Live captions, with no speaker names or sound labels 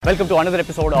Welcome to another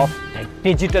episode of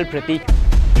The Digital Pratik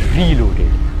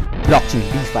Reloaded. Blockchain,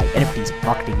 DeFi, NFTs,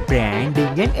 marketing,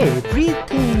 branding and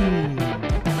everything.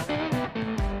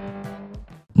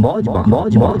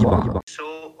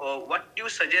 So, what do you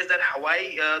suggest that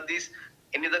why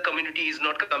any other community is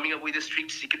not coming up with a strict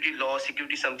security law,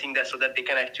 security something that so that they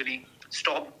can actually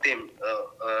stop them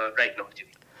right now?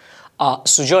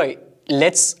 Sujoy,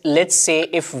 let's say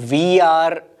if we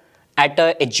are at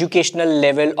an educational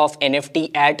level of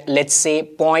NFT at, let's say,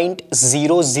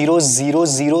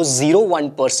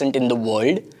 0.00001% in the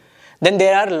world, then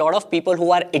there are a lot of people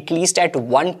who are at least at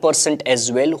 1% as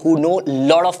well, who know a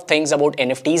lot of things about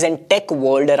NFTs and tech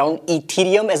world around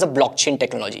Ethereum as a blockchain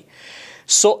technology.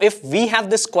 So if we have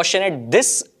this question at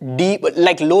this deep,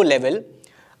 like low level,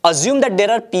 assume that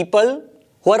there are people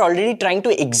who are already trying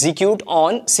to execute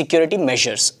on security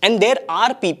measures. And there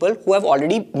are people who have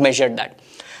already measured that.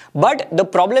 But the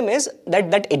problem is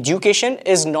that education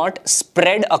is not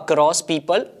spread across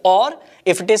people, or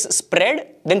if it is spread,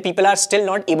 then people are still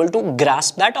not able to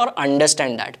grasp that or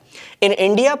understand that. In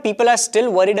India, people are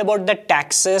still worried about the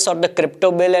taxes or the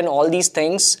crypto bill and all these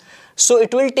things. So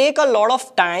it will take a lot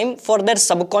of time for their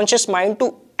subconscious mind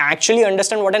to actually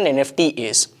understand what an NFT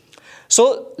is.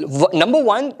 So number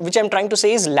one, which I'm trying to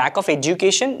say, is lack of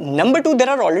education. Number two, there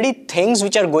are already things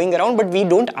which are going around, but we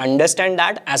don't understand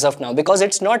that as of now because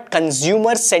it's not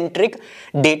consumer-centric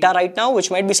data right now,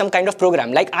 which might be some kind of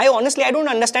program. Like I don't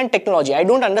understand technology. I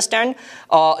don't understand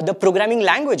the programming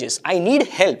languages. I need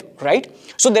help, right?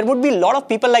 So there would be a lot of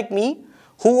people like me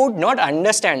who would not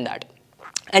understand that.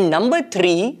 And number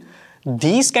three,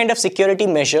 these kind of security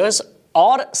measures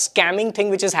or scamming thing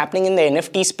which is happening in the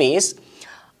NFT space,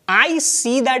 I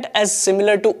see that as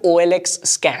similar to OLX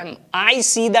scam. I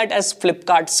see that as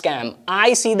Flipkart scam.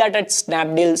 I see that as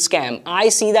Snapdeal scam. I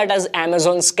see that as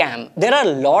Amazon scam. There are a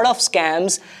lot of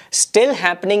scams still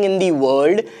happening in the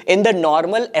world, in the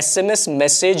normal SMS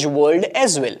message world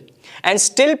as well. And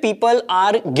still people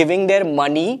are giving their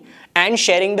money and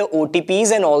sharing the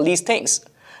OTPs and all these things.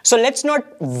 So let's not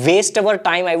waste our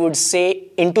time, I would say,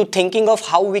 into thinking of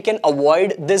how we can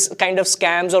avoid this kind of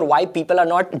scams or why people are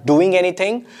not doing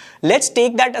anything. Let's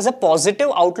take that as a positive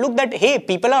outlook that, hey,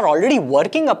 people are already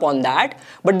working upon that,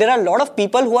 but there are a lot of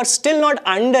people who are still not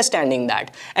understanding that.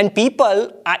 And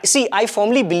people, I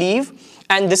firmly believe,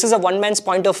 and this is a one man's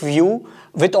point of view,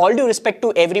 with all due respect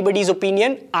to everybody's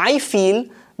opinion, I feel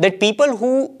that people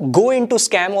who go into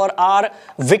scam or are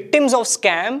victims of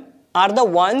scam are the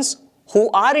ones who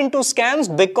are into scams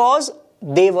because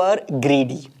they were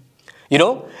greedy. You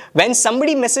know, when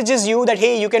somebody messages you that,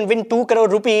 hey, you can win 2 crore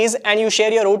rupees and you share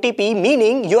your OTP,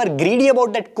 meaning you are greedy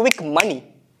about that quick money.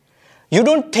 You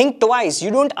don't think twice.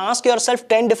 You don't ask yourself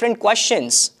 10 different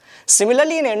questions.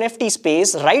 Similarly, in NFT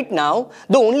space, right now,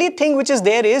 the only thing which is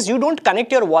there is you don't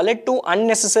connect your wallet to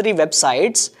unnecessary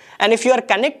websites. And if you are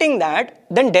connecting that,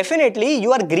 then definitely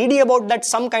you are greedy about that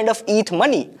some kind of ETH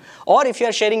money. Or if you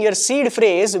are sharing your seed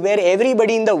phrase where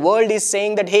everybody in the world is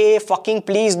saying that, hey, fucking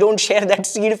please don't share that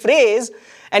seed phrase.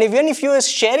 And even if you are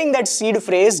sharing that seed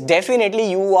phrase,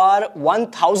 definitely you are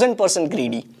 1000%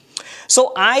 greedy.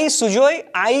 So I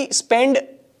spend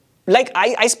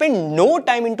no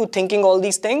time into thinking all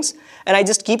these things, and I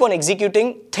just keep on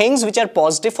executing things which are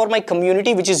positive for my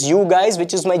community, which is you guys,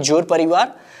 which is my Jor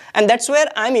Parivar. And that's where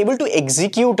I'm able to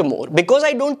execute more because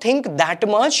I don't think that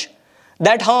much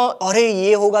that,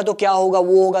 ye hoga to kya hoga,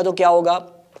 wo hoga to kya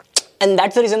hoga. And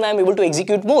that's the reason why I'm able to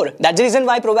execute more. That's the reason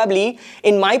why probably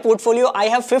in my portfolio, I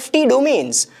have 50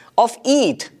 domains of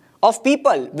ETH, of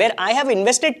people where I have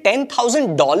invested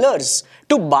 $10,000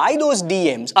 to buy those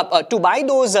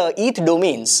ETH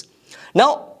domains.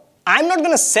 Now, I'm not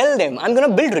going to sell them. I'm going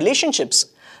to build relationships.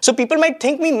 So people might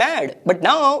think me mad, but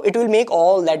now it will make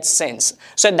all that sense.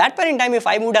 So at that point in time, if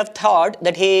I would have thought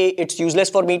that, hey, it's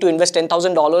useless for me to invest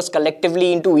 $10,000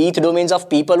 collectively into ETH domains of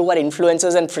people who are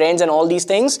influencers and friends and all these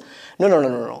things.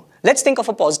 No. Let's think of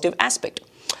a positive aspect.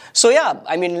 So yeah,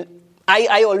 I mean,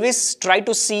 I always try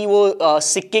to see वो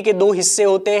सिक्के के दो हिस्से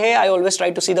होते हैं. I always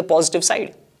try to see the positive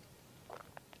side.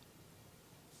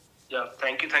 Yeah,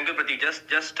 thank you, Pratik.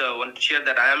 Just want to share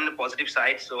that I am on the positive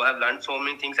side, so I've learned so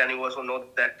many things, and you also know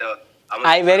that.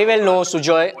 I very well know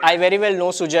Sujoy. I very well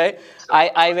know Sujoy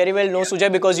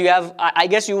because you have. I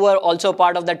guess you were also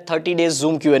part of that 30 days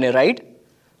Zoom Q&A, right?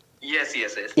 Yes.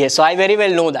 Yes, so I very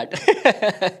well know that.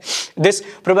 This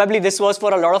was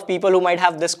for a lot of people who might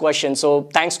have this question. So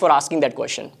thanks for asking that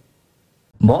question.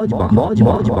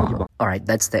 Alright,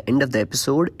 that's the end of the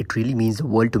episode. It really means the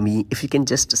world to me if you can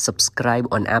just subscribe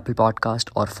on Apple Podcast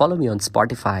or follow me on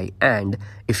Spotify. And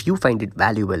if you find it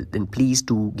valuable, then please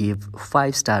do give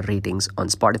 5-star ratings on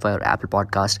Spotify or Apple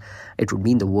Podcast. It would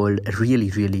mean the world.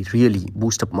 Really, really, really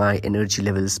boost up my energy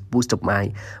levels, boost up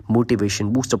my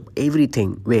motivation, boost up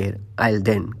everything, where I'll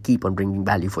then keep on bringing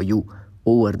value for you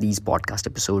over these podcast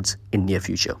episodes in near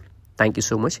future. Thank you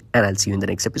so much, and I'll see you in the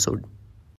next episode.